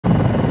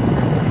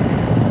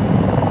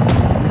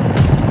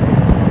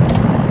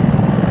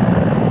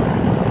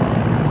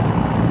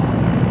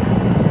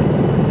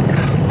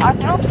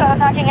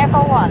Contacting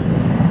Echo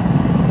 1.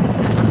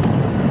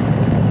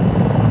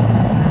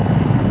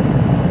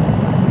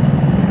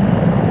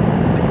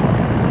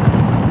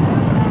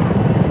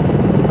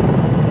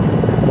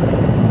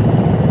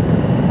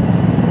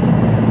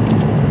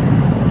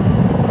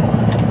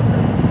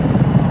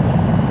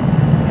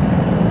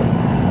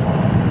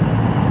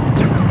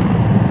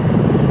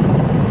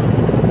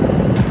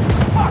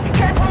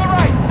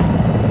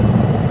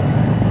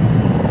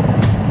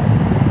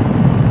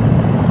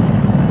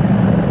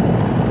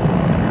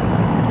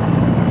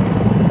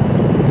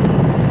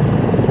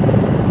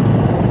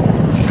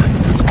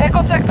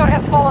 Sector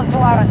has fallen to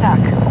our attack.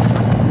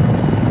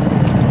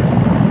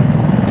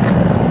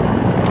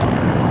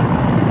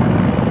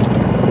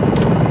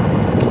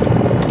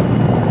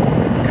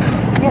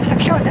 We have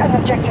secured an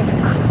objective.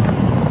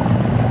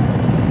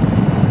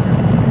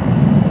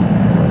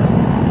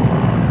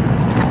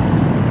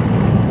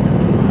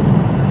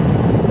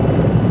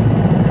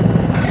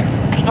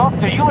 Stop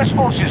the US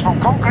forces from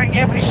conquering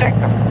every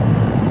sector.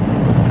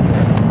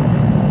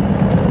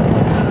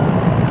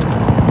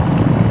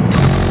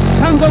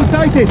 Tango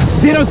sighted,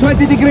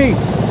 020 degrees,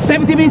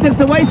 70 meters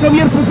away from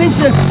your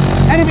position.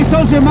 Enemy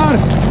soldier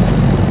marked.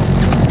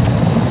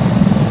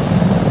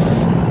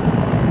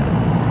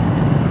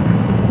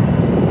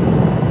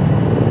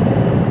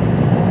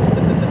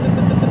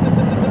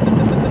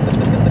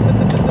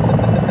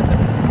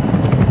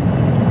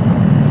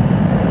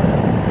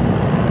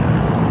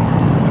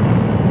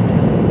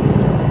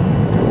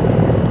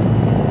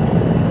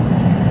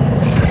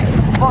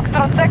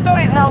 Foxtrot sector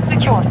is now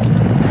secured.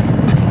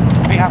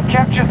 We have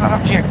captured an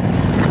objective.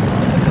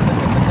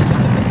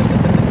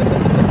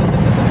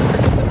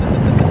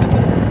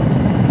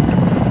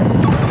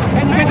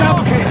 Can you get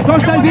up?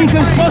 Hostile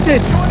vehicle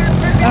spotted.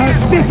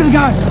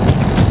 Disregard.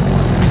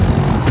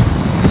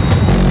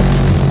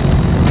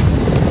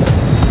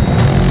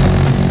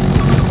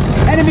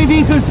 Enemy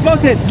vehicle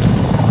spotted.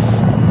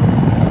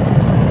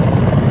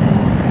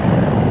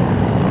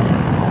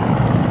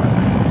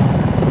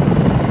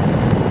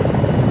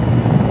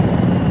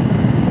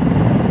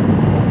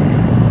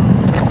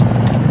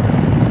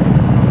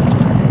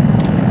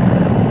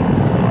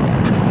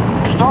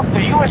 Stop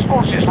the US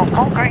forces from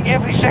conquering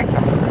every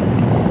sector.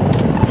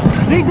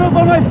 Regroup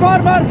on my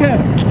far marker.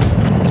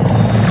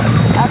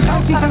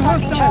 Tactical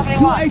Hostile, Charlie 1.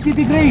 280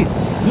 degrees,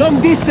 long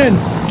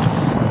distance.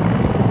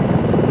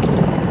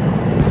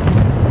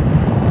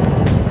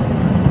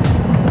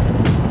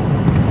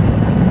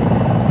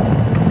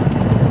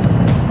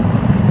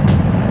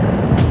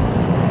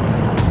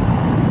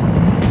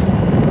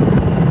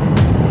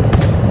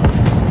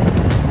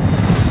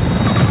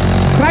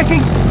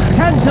 Tracking,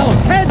 cancel.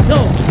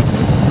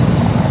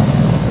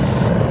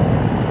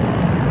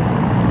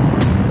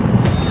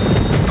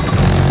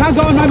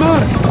 Tango on my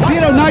mark,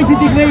 090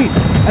 degrees,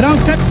 around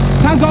 7,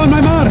 Tango on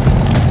my mark.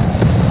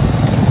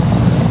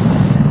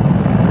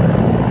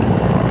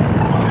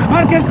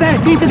 Marker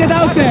set, need to get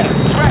out there.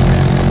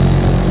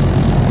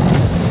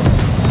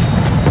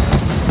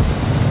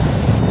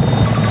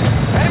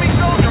 Enemy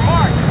soldier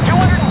marked,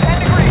 210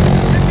 degrees,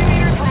 50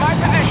 meters from my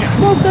position.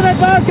 Move to that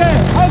marker,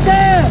 out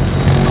there.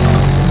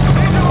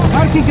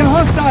 Marking a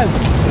hostile.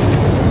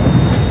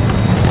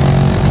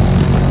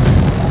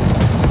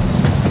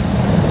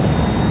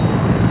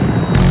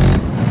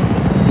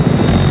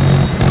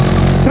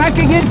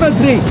 Tracking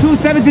infantry,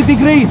 270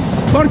 degrees,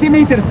 40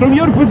 meters from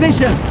your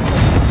position.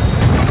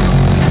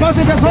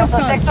 Spotted a The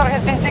hostile. sector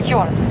has been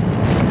secured.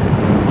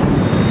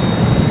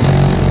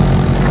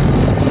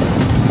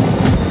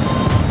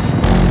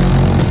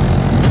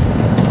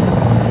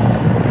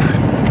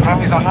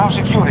 Friendlies are now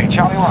securing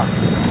Charlie 1.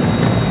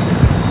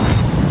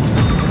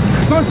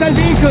 Hostile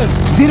vehicle,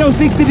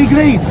 060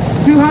 degrees,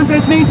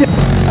 200 meters.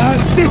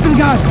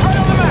 Disregard. Right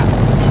on the map.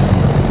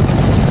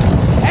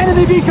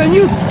 Enemy vehicle,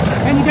 you.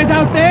 Can you get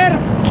out there?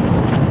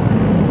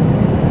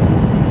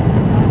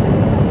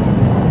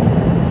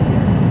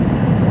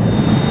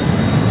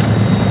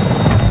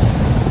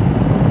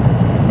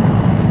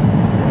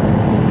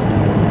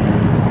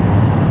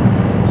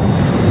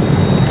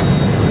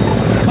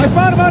 My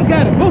far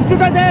marker, move to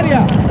that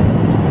area.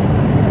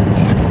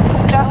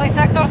 Charlie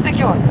sector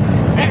secured.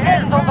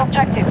 Defend those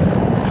objectives.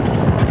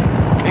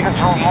 We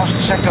control most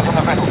sectors on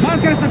the battle.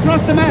 Markers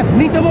across the map,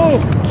 need to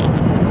move.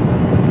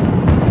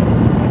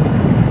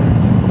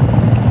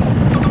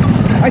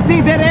 I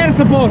see their air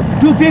support,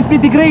 250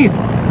 degrees,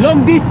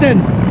 long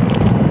distance.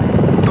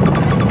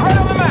 Right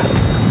on the map.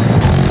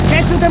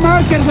 Get to the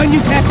marker when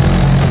you can.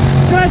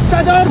 Crash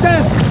that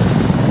order.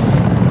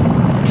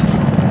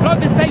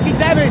 Front is taking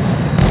damage.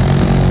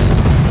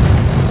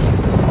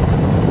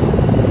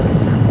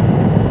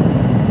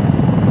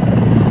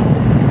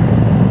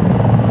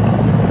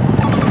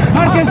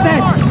 Marker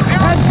set.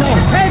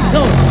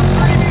 Cancel.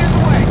 30 meters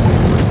away.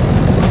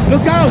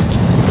 Look out.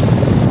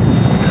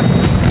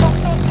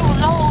 Foxtrot 2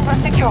 no longer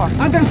secure.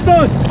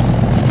 Understood.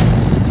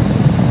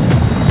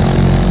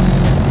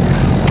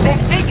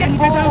 They've taken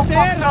Get out full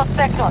there. Foxtrot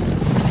sector.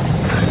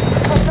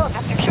 Foxtrot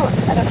have secured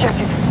an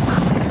objective.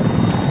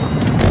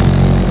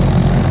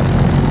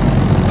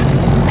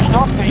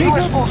 Stop The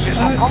U.S. forces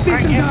are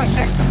conquering every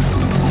sector.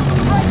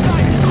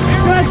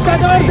 Crash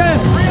that order!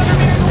 300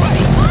 meters away.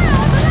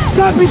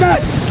 Copy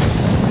that!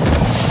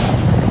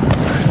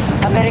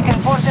 American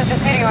forces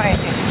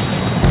deteriorated.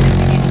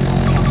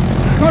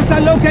 Costa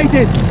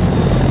located!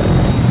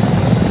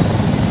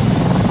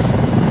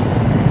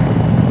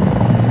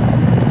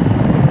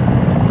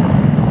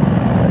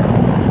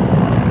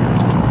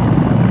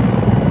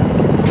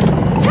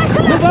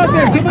 Move out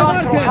there, to my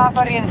Gone through marker! half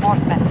our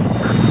reinforcements.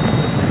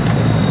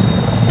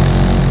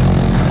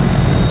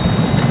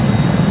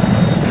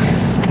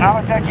 Now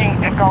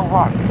attacking Echo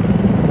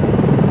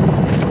 1.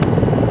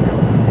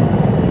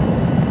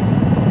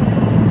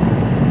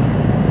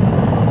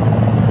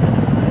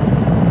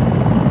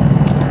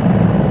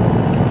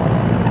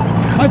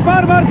 My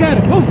far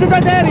marker, move to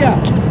that area!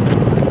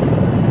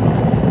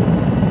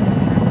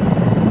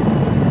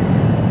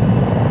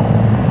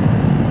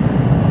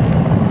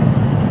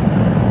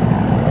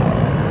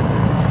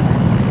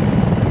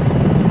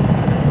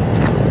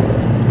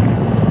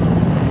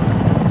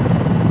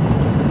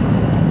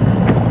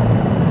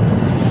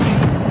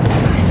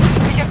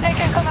 We have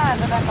taken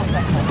command of Echo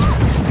Sector.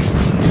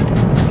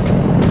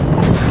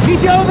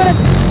 Get over!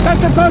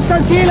 Dr.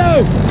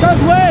 Constantino!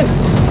 Southwest!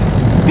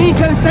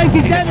 Beacons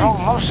taking We damage! control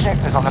most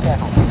sectors on the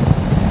battlefield.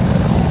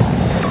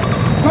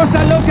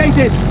 Costa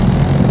located!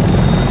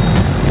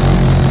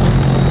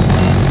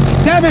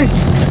 Damage!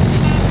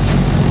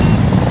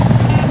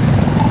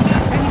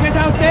 Can you get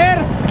out there?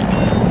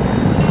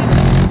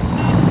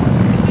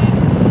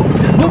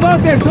 Move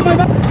out there to my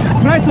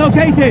right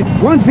located!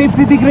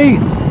 150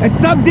 degrees! At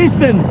some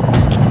distance!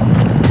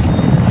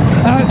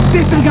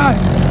 Disregard!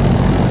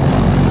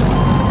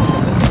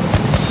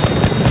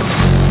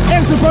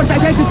 Air support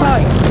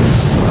identified!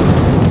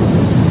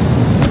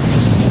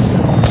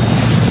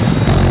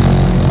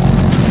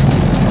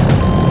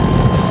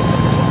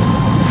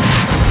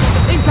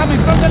 Incoming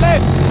from the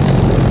left!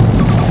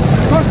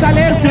 Coastal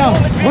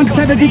aircraft!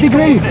 170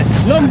 degrees!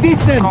 Long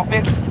distance!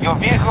 Cockpit, your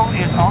vehicle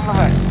is on the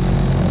way.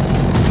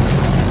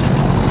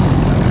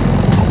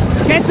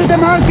 Get to the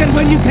marker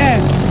when you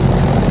can!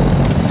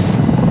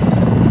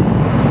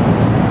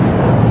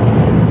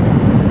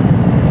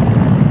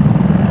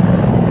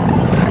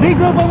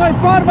 Regroup on my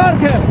far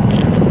marker!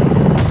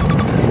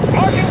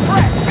 Marking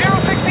track,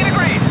 060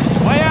 degrees.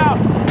 Way out.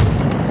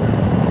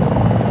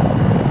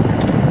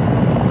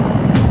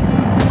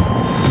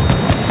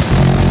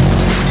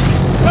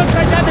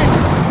 Roadside damage!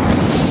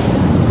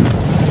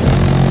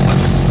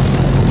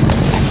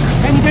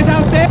 Can you get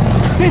out there?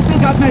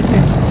 Disregard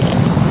message!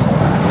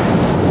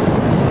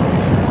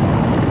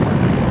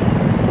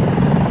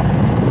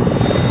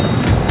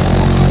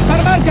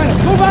 Far marker,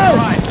 move out!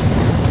 Right.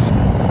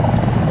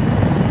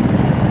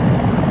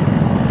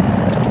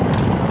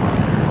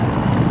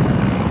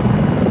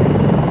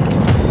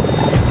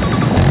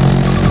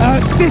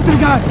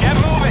 Disregard! Get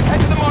moving, head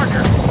to the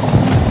marker.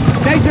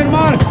 Danger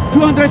mark,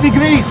 200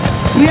 degrees,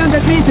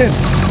 300 meters.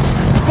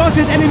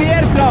 Spotted enemy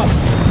aircraft.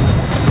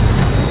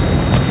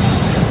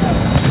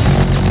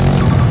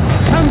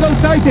 Tango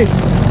sighted.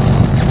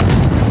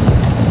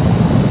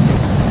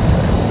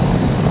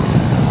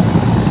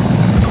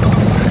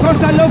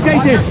 Costa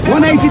located,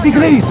 180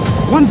 degrees,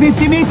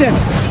 150 meters.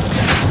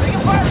 Taking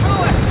fire to the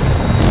left.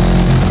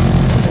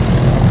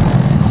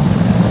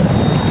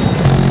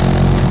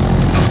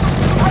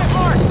 Right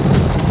mark.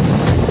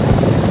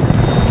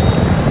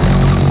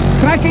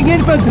 Tracking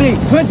infantry,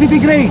 20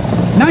 degrees,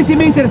 90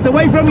 meters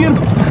away from your...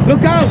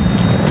 Look out!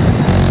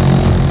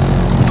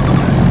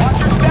 Watch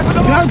your step of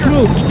the Ground marker.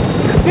 troops,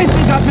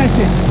 disregard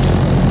message.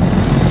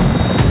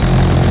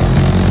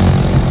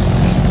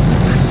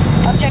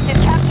 Objective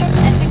captured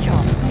and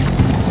secure.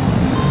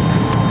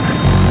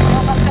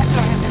 Nova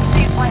sector has been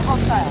seized by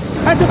hostiles.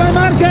 Head to my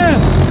marker!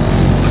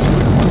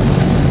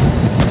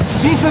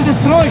 Vehicle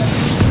destroyed!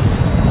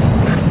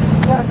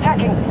 We are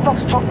attacking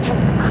Foxtrot 2.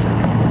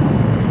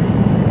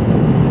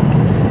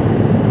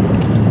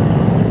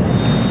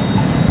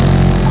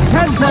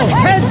 Cancel!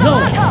 Cancel!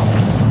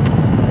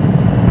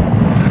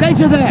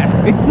 Danger there!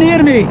 It's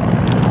near me!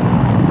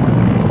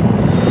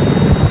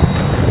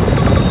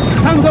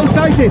 Tango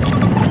sighted!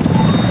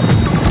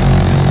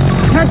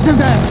 Cancel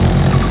that!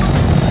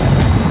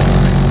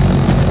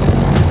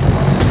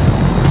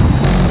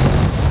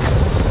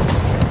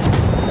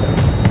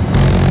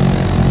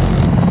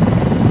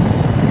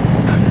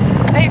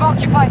 They've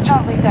occupied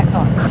Charlie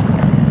sector.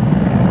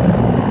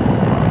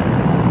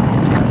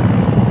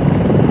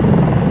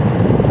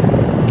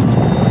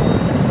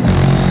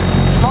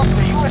 Stop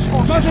the U.S.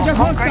 forces Spotted a from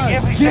conquering hostile!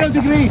 every 0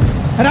 sector. degrees!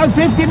 Around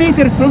 50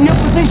 meters from your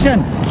position!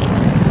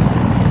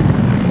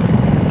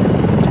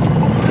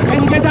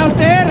 Can you get out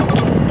there?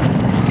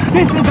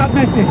 Disregard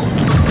message!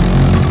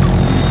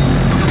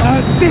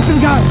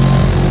 Disregard!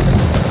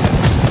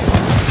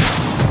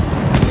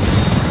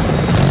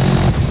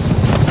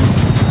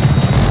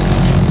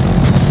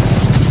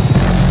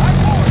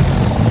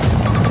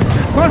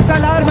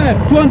 Coastal armor,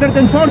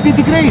 240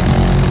 degrees!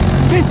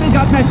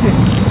 Disregard message!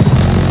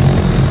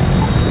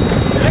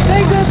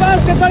 Danger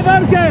marker by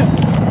marker!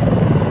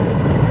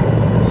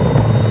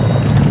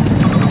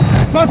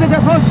 Spotted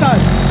a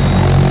hostile.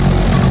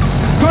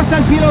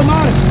 Coastal kilo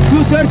mark,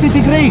 230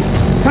 degrees.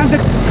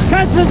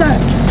 Cancel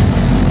that.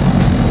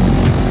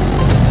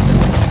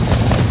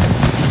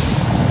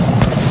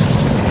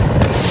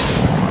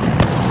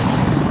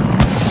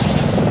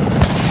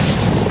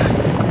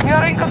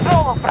 You're in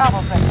control of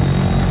Bravo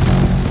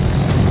sector.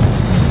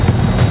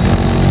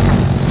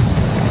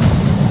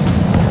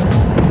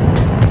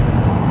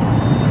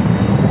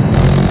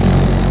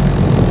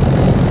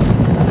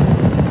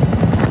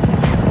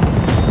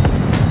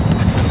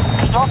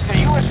 Stop the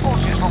U.S.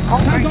 forces from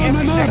conquering Tango on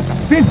my every mark,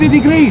 sector. 50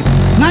 degrees,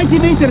 90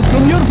 meters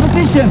from your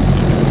position.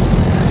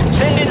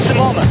 Send in some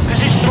armor.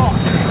 This is strong.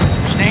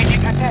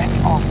 Staging attack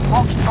on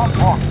Foxtrot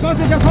 1.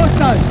 Spotted a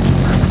hostile.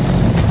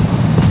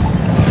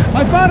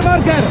 My far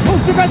marker,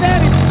 move to that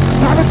area.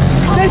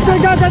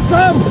 Disregard that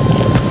bomb.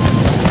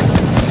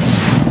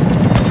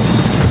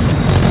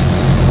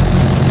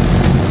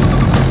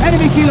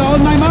 Enemy kilo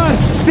on my mark,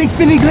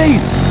 60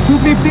 degrees,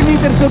 250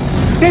 meters of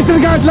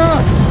disregard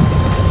loss.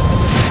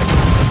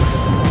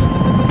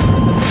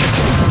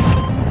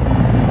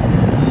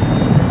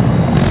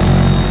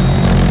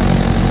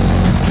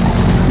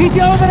 Meet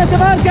you over at the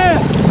marker.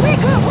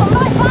 Regroup on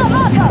my far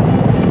marker!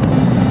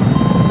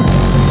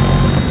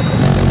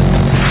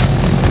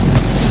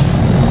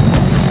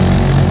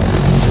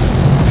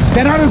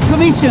 They're out of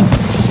commission.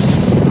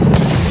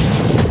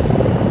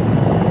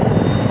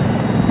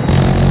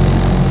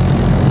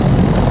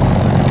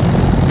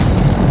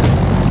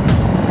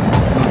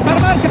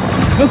 Marker,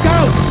 look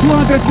out,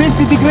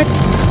 250 degrees.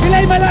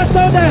 Delay my last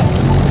order.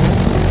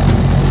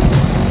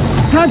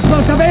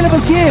 Transport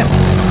available here.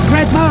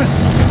 Red mark.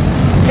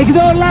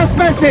 Ignore last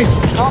message.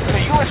 Stop the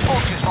U.S.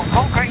 forces from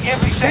conquering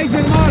every sector.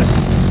 Danger mark.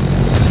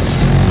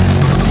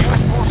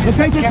 U.S. forces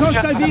Located have captured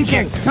hostile an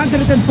vehicle. objective.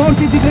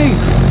 140 degrees.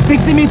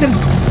 60 meters.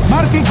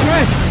 Marking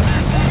crash.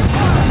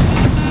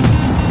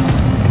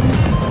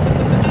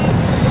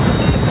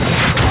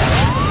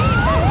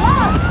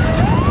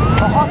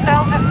 The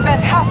hostiles have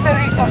spent half their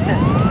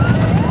resources.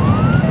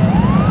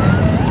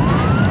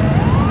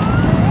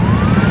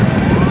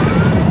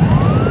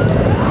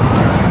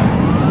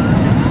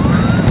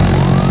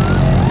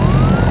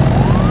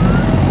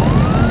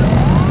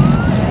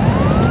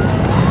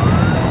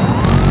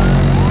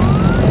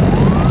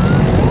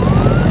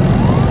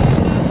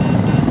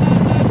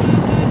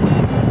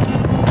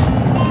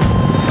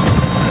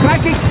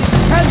 Tracking.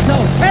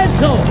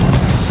 Pencil.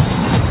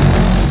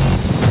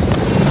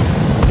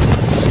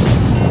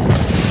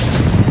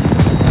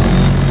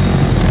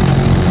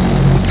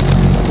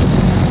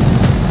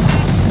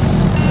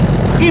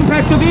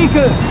 Impact the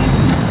vehicle.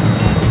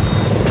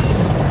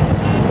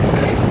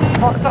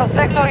 Foxtrot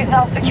sector is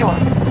now secure.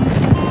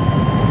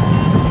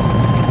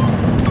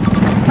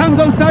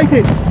 Tango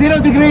sighted. 0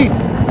 degrees.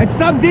 At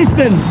some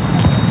distance.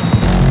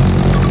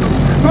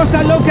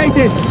 Coastal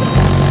located.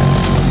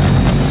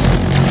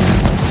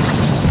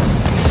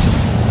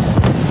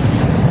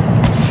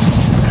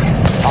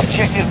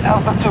 Objective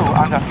Alpha 2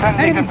 under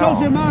friendly Enemy control.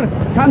 soldier mark.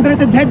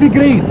 110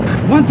 degrees.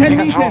 110 We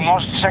control meters.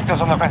 most sectors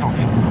on the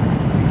battlefield.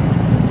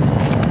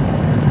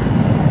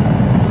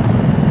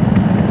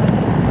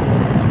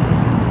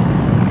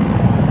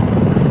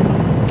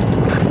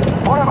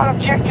 One of our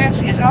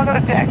objectives is under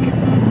attack.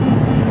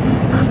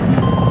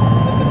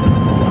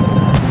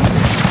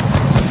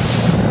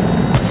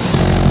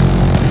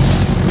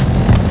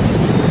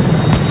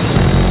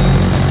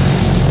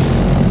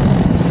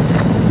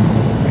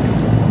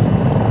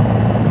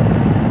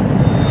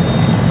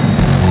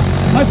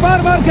 My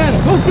far marker.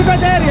 Move to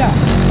that area.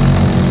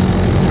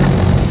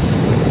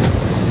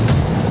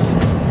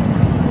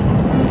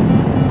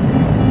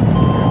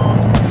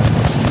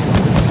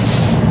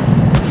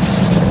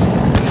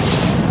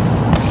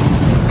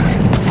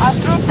 Our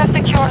troops have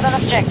secured an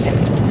objective.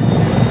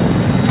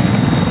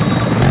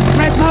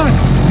 Red mark.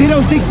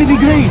 060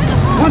 degrees.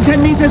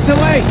 110 meters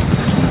away.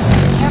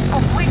 We have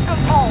complete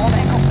control on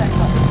Echo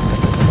sector.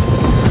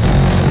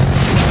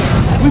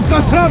 We've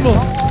got trouble.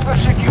 No longer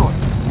secure.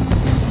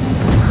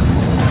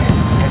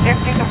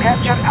 Attempting to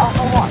capture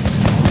Alpha 1.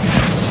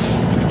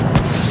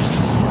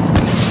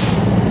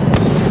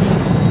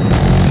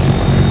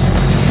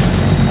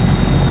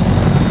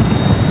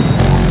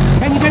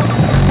 Can you get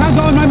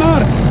Tango on my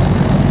mark?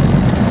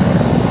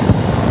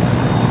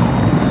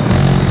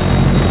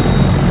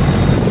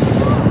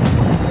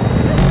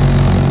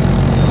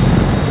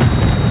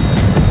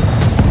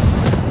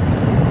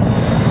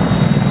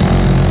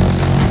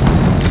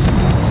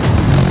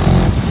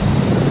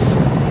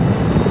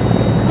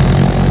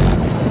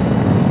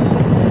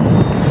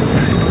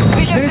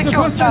 We There have is a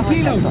secured coastal Charlie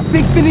kilo. sector.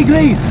 60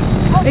 degrees.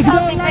 Hostiles Ignore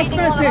last invading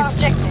one of our message.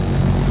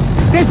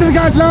 objectives.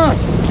 Disregard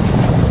lost.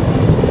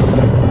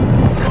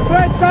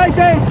 Red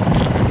sighted.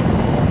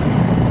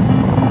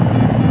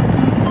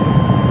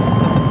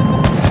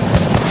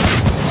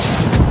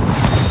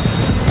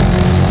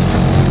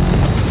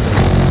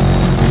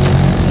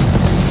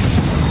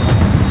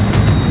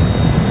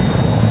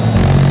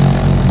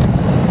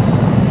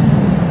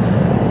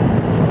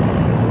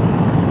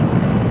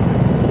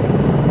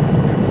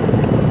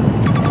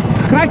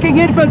 Attacking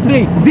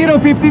infantry,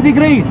 050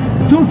 degrees,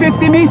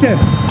 250 meters.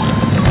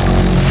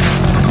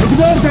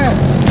 Ignore them.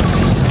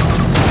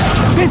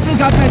 Pistol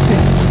gun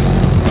message.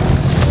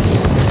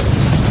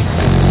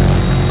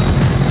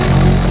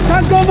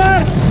 Tango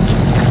mark!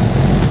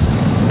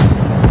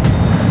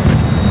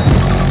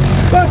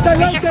 First I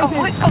We have located.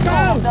 complete control of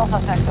Down. Delta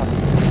Sector.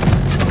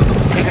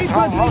 We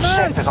control most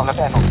sectors on the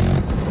battle.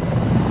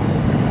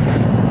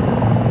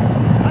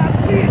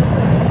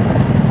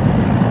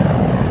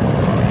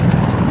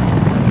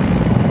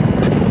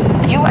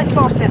 US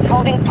forces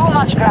holding too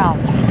much ground.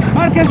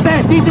 Marker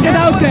set, need to get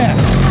out there.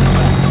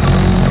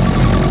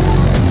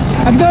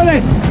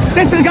 Acknowledge.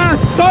 Disregard,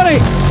 sorry.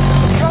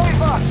 Charlie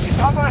Fox is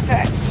under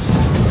attack.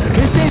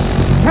 This is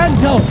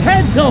Henzo,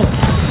 Henzo.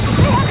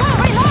 Vehicle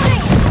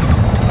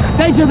reloading!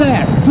 Danger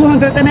there,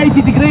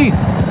 280 degrees,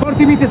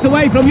 40 meters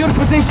away from your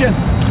position.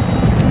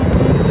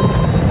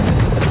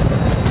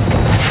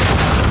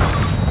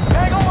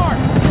 Tango mark.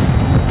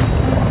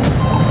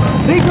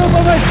 Regroup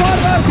over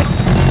forward.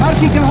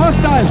 Marking a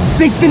hostile,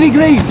 60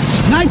 degrees,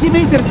 90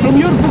 meters from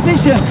your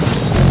position.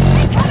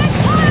 Incoming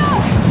fire!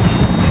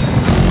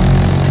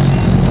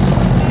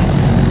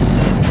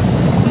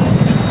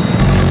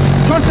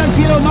 Hostile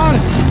kilo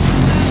mark.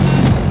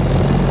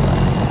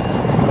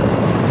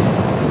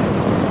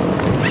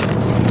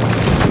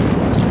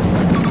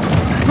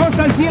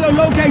 Hostile kilo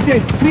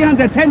located,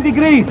 310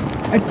 degrees,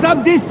 at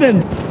some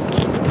distance.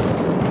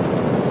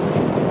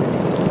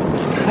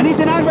 I need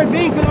an armored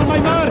vehicle on my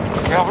mark.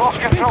 We have lost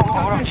control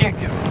over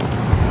objective.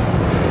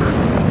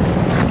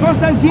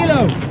 Hostile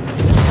kilo.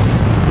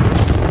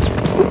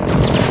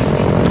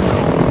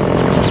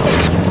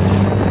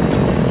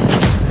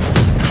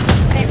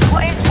 They've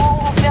claimed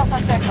all of Delta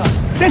Sector.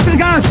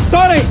 Disregard,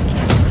 sorry.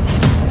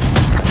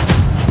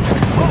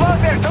 Move out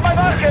there to my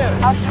marker.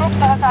 Our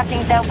troops are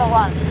attacking Delta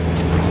 1.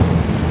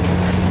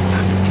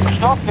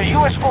 Stop the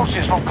US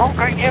forces from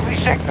conquering every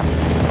sector.